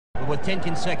with 10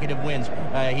 consecutive wins.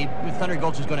 Thunder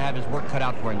Gulch is going to have his work cut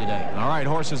out for him today. All right,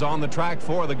 horses on the track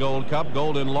for the Gold Cup.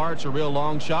 Golden Larch, a real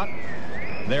long shot.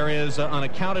 There is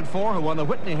Unaccounted For, who won the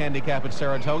Whitney Handicap at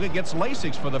Saratoga, gets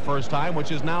Lasix for the first time,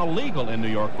 which is now legal in New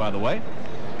York, by the way.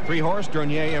 3-horse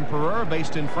Dernier Empereur,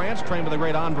 based in France, trained by the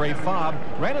great Andre Fabre,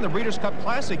 ran in the Breeders' Cup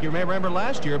Classic, you may remember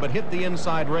last year, but hit the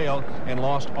inside rail and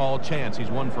lost all chance.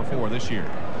 He's 1 for 4 this year.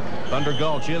 Thunder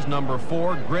Gulch is number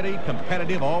 4, gritty,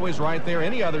 competitive, always right there.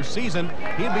 Any other season,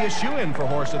 he'd be a shoo-in for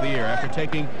Horse of the Year after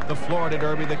taking the Florida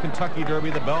Derby, the Kentucky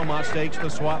Derby, the Belmont Stakes, the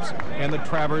Swaps, and the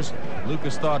Travers.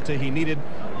 Lucas thought he needed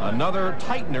another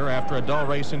tightener after a dull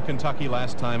race in Kentucky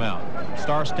last time out.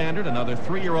 Star Standard, another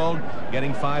 3-year-old,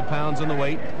 getting 5 pounds in the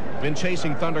weight. Been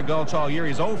chasing Thunder Gulch all year.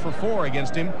 He's 0 for 4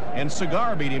 against him, and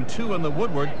Cigar beat him 2 in the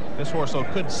Woodward. This horse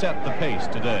could set the pace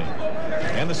today.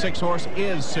 And the 6-horse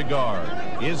is Cigar.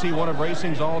 Is he one of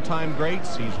racing's all-time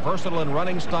greats? He's versatile in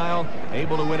running style,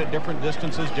 able to win at different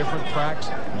distances, different tracks.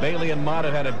 Bailey and Mott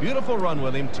have had a beautiful run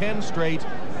with him, 10 straight.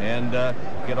 And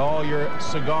get all your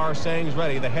Cigar sayings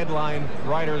ready. The headline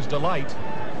Rider's Delight.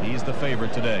 He's the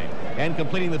favorite today. And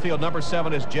completing the field, number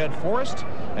 7 is Jed Forrest,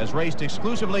 has raced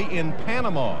exclusively in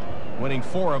Panama, winning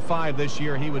 4 of 5 this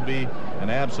year. He would be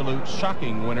an absolute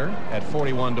shocking winner at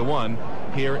 41 to 1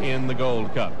 here in the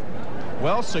Gold Cup.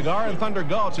 Well, Cigar and Thunder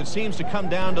Gulch, it seems to come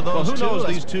down to those two. Who knows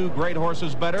these two great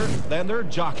horses better than their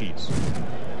jockeys?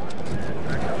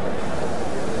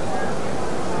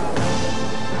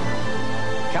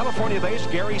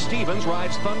 California-based Gary Stevens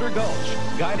rides Thunder Gulch,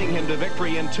 guiding him to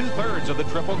victory in 2/3 of the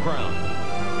Triple Crown.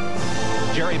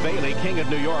 Jerry Bailey, King of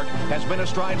New York, has been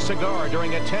astride Cigar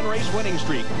during a 10-race winning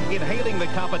streak, inhaling the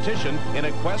competition in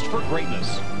a quest for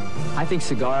greatness. I think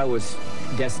Cigar was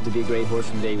destined to be a great horse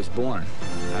from the day he was born.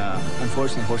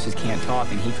 Unfortunately, horses can't talk,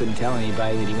 and he couldn't tell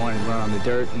anybody that he wanted to run on the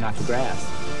dirt and not the grass.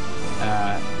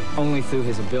 Only through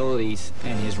his abilities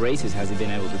and his races has he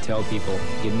been able to tell people,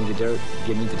 give me the dirt,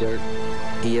 give me the dirt.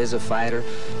 He is a fighter.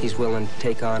 He's willing to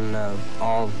take on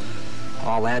all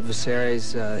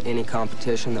adversaries, any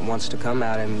competition that wants to come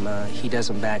at him. He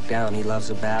doesn't back down. He loves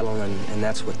a battle, and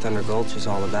that's what Thunder Gulch is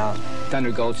all about.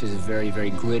 Thunder Gulch is a very, very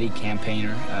gritty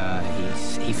campaigner.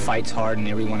 He fights hard in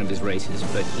every one of his races,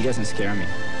 but he doesn't scare me.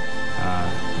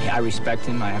 I respect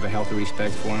him. I have a healthy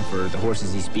respect for him, for the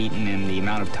horses he's beaten and the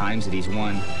amount of times that he's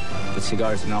won. But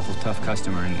Cigar is an awful tough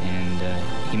customer, and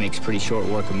he makes pretty short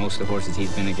work of most of the horses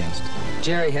he's been against.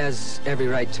 Jerry has every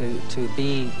right to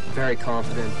be very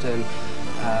confident, and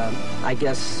I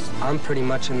guess I'm pretty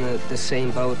much in the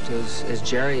same boat as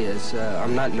Jerry is.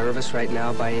 I'm not nervous right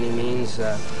now by any means.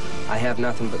 I have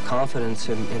nothing but confidence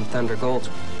in Thunder Gulch.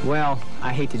 Well,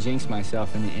 I hate to jinx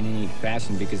myself in any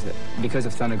fashion because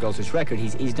of Thunder Gulch's record.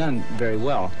 He's done very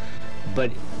well,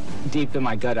 but deep in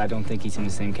my gut, I don't think he's in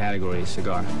the same category as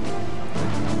Cigar.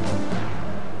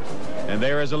 And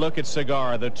there is a look at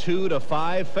Cigar, the 2 to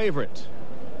 5 favorite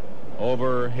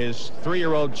over his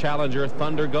 3-year-old challenger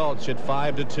Thunder Gulch at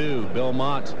 5 to 2. Bill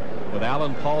Mott with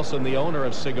Alan Paulson, the owner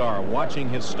of Cigar, watching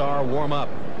his star warm up.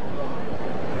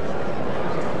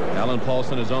 Alan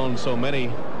Paulson has owned so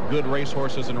many good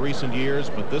racehorses in recent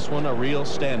years, but this one a real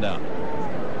standout.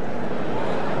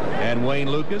 And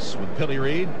Wayne Lucas with Billy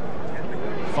Reed,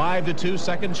 5 to 2,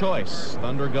 second choice.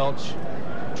 Thunder Gulch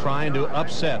trying to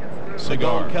upset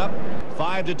Cigar. Gold Cup,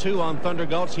 5 to 2 on Thunder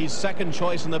Gulch. He's second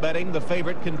choice in the betting. The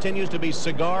favorite continues to be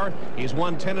Cigar. He's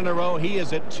won 10 in a row. He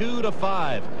is at 2 to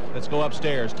 5. Let's go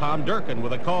upstairs. Tom Durkin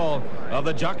with a call of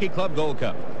the Jockey Club Gold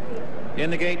Cup.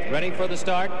 In the gate, ready for the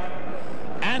start.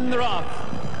 And they're off.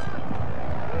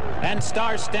 And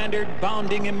Star Standard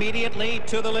bounding immediately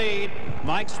to the lead.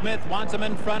 Mike Smith wants him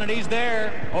in front, and he's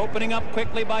there, opening up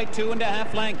quickly by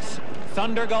 2.5 lengths.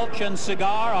 Thunder Gulch and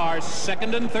Cigar are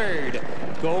second and third.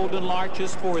 Golden Larch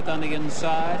is fourth on the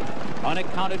inside.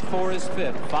 Unaccounted For is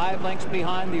fifth, 5 lengths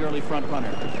behind the early front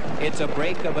runner. It's a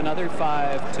break of another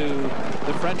 5 to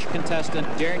the French contestant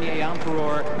Dernier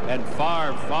Empereur, and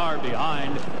far, far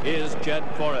behind is Jed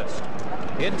Forrest.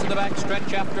 Into the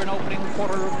backstretch after an opening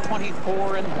quarter of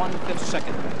 24 1/5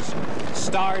 seconds.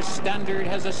 Star Standard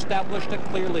has established a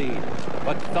clear lead,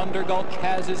 but Thunder Gulch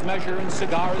has his measure, and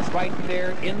Cigar is right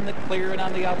there in the clear and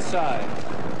on the outside.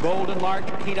 Golden Larch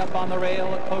keyed up on the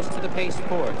rail, close to the pace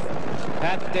fourth.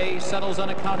 Pat Day settles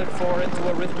Unaccounted For into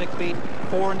a rhythmic beat,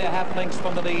 4.5 lengths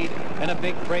from the lead, and a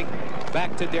big break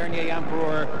back to Dernier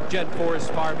Empereur. Jed Forrest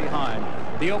far behind.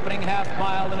 The opening half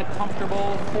mile in a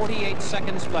comfortable 48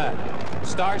 seconds flat.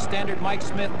 Star Standard Mike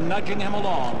Smith nudging him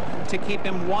along to keep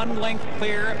him 1 length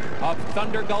clear of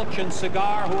Thunder Gulch and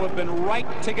Cigar, who have been right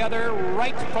together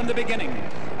right from the beginning.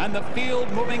 And the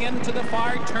field moving into the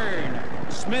far turn.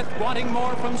 Smith wanting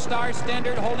more from Star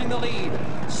Standard, holding the lead.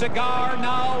 Cigar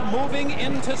now moving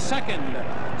into second.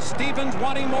 Stevens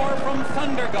wanting more from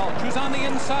Thunder Gulch, who's on the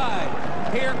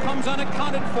inside. Here comes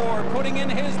Unaccounted For, putting in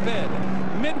his bid.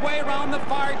 Midway around the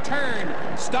far turn,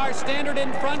 Star Standard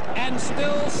in front and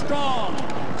still strong.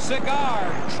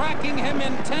 Cigar tracking him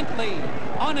intently.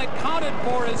 Unaccounted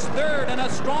For is third and a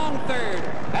strong third.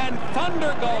 And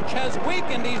Thunder Gulch has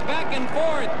weakened. He's back and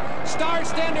forth. Star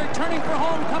Standard turning for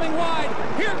home, coming wide.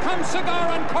 Here comes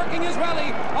Cigar uncorking his rally.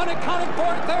 Unaccounted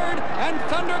For third, and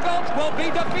Thunder Gulch will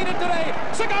be defeated today.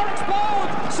 Cigar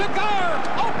explodes. Cigar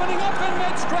opening up in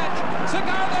mid-stretch.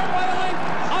 Cigar there by a length.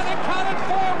 Unaccounted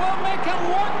For will make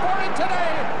him work for it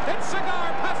today. It's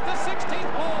Cigar past the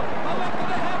 16th hole. A length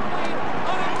and a half lead.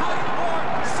 Unaccounted For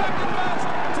second best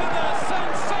to the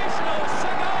sensational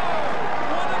Cigar.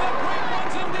 One of the great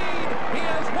ones indeed. He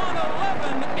has won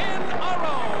 11 in a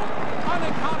row.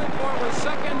 Unaccounted For was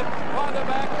second. Farther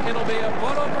back, it'll be a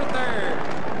photo for third.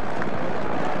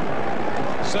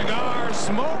 Cigar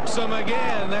smokes him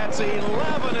again. That's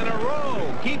 11 in a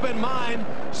row. Keep in mind,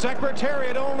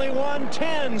 Secretariat only won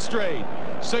 10 straight.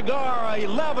 Cigar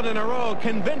 11 in a row.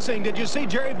 Convincing. Did you see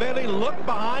Jerry Bailey look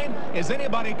behind? Is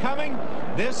anybody coming?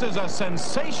 This is a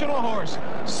sensational horse.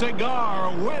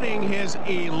 Cigar winning his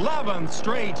 11th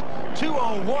straight.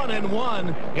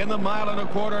 201-1 in the mile and a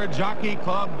quarter Jockey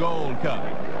Club Gold Cup.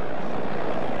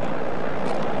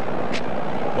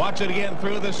 Watch it again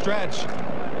through the stretch.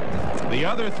 The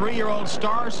other 3-year-old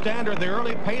Star Standard, the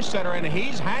early pace setter, and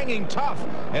he's hanging tough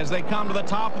as they come to the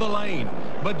top of the lane.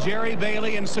 But Jerry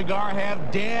Bailey and Cigar have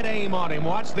dead aim on him.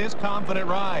 Watch this confident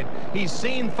ride. He's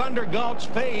seen Thunder Gulch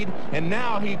fade, and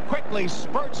now he quickly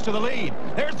spurts to the lead.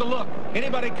 There's the look.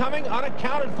 Anybody coming?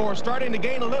 Unaccounted For, starting to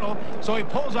gain a little, so he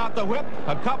pulls out the whip.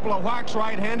 A couple of whacks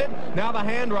right-handed. Now the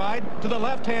hand ride to the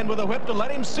left hand with a whip to let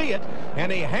him see it,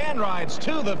 and he hand rides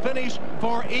to the finish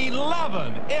for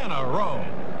 11 in a row.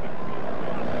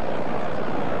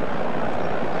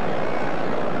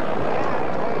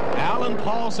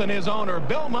 Paulson, his owner,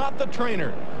 Belmont, the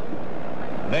trainer.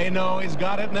 They know he's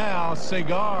got it now.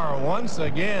 Cigar, once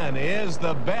again, is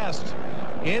the best.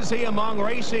 Is he among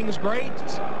racing's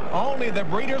greats? Only the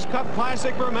Breeders' Cup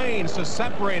Classic remains to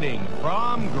separating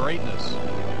from greatness.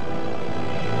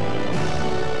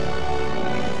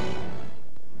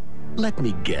 Let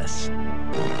me guess.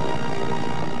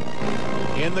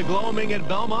 In the gloaming at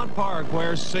Belmont Park,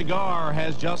 where Cigar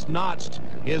has just notched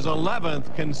his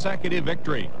 11th consecutive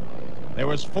victory. There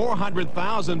was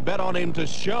 400,000 bet on him to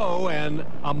show and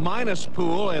a minus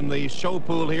pool in the show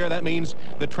pool here. That means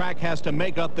the track has to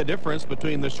make up the difference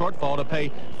between the shortfall to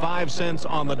pay 5 cents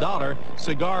on the dollar.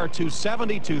 Cigar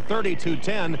 270, 230,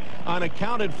 210,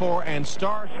 Unaccounted For, and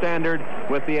Star Standard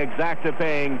with the exacta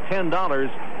paying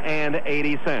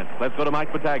 $10.80. Let's go to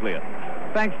Mike Battaglia.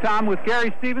 Thanks, Tom. With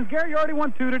Gary Stevens. Gary, you already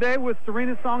won 2 today with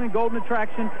Serena's Song and Golden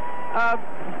Attraction.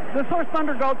 This horse,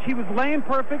 Thunder Gulch, he was laying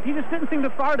perfect. He just didn't seem to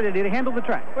fire today. Did he handle the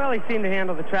track? Well, he seemed to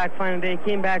handle the track fine today. He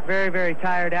came back very, very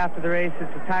tired after the race.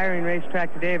 It's a tiring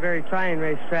racetrack today, a very trying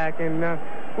racetrack, and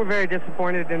we're very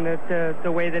disappointed in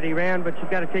the way that he ran, but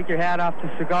you've got to take your hat off to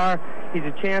Cigar. He's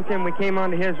a champion. We came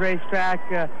onto his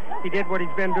racetrack. He did what he's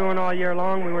been doing all year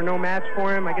long. We were no match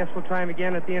for him. I guess we'll try him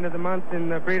again at the end of the month in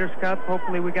the Breeders' Cup.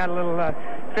 Hopefully we got a little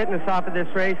fitness off of this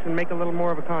race and make a little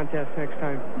more of a contest next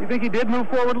time. You think he did move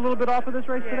forward a little bit off of this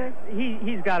race today?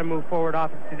 He's got to move forward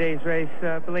off of today's race.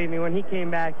 Believe me, when he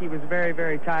came back, he was very,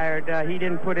 very tired. He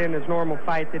didn't put in his normal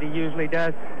fight that he usually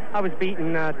does. I was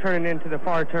beaten turning into the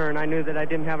far turn. I knew that I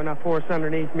didn't have enough force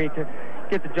underneath me to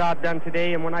get the job done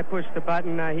today, and when I pushed the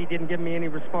button, he didn't give me any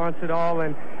response at all,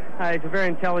 and he's a very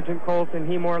intelligent colt, and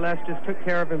he more or less just took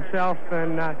care of himself,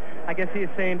 and I guess he is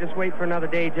saying just wait for another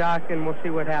day, Jock, and we'll see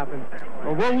what happens.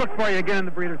 Well, we'll look for you again in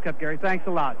the Breeders' Cup, Gary. Thanks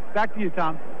a lot. Back to you,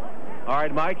 Tom. All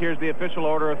right, Mike, here's the official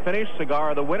order of finish.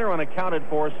 Cigar, the winner, Unaccounted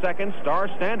For, second. Star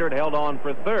Standard held on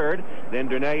for third. Then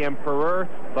Dernier, Empereur,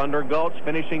 Thunder Gulch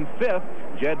finishing fifth.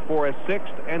 Jed Forrest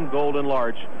sixth, and Golden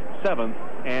Larch seventh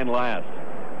and last.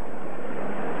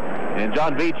 And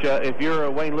John Beach, if you're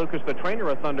Wayne Lucas, the trainer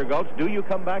of Thunder Gulch, do you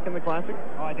come back in the Classic?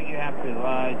 Oh, I think you have to.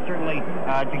 Certainly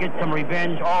to get some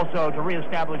revenge, also to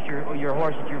reestablish your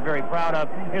horse that you're very proud of.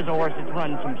 Here's a horse that's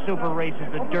run some super races,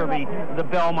 the Derby, the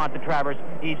Belmont, the Travers.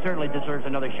 He certainly deserves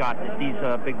another shot at these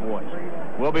big boys.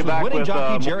 We'll be back winning with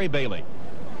jockey Jerry Bailey.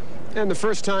 And the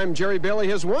first time Jerry Bailey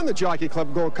has won the Jockey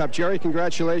Club Gold Cup. Jerry,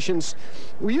 congratulations.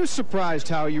 Were you surprised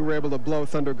how you were able to blow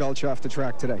Thunder Gulch off the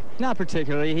track today? Not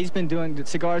particularly.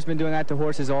 Cigar's been doing that to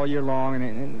horses all year long,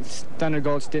 and Thunder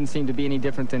Gulch didn't seem to be any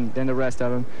different than the rest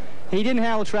of them. He didn't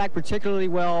handle the track particularly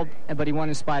well, but he won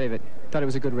in spite of it. thought it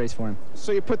was a good race for him.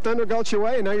 So you put Thunder Gulch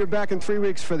away, and now you're back in 3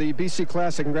 weeks for the BC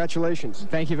Classic. Congratulations.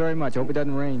 Thank you very much. Hope it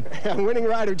doesn't rain. Winning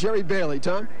rider Jerry Bailey.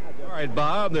 Tom? All right,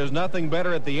 Bob, there's nothing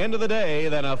better at the end of the day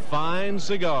than a fine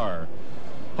cigar.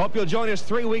 Hope you'll join us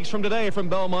 3 weeks from today from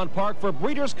Belmont Park for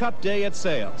Breeders' Cup Day at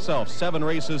Sale. 7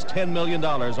 races, $10 million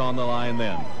on the line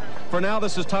then. For now,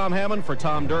 this is Tom Hammond for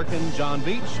Tom Durkin, John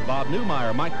Beach, Bob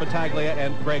Newmeyer, Mike Battaglia,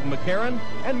 and Greg McCarran,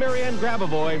 and Marianne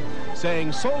Grabavoy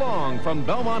saying so long from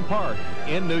Belmont Park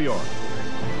in New York.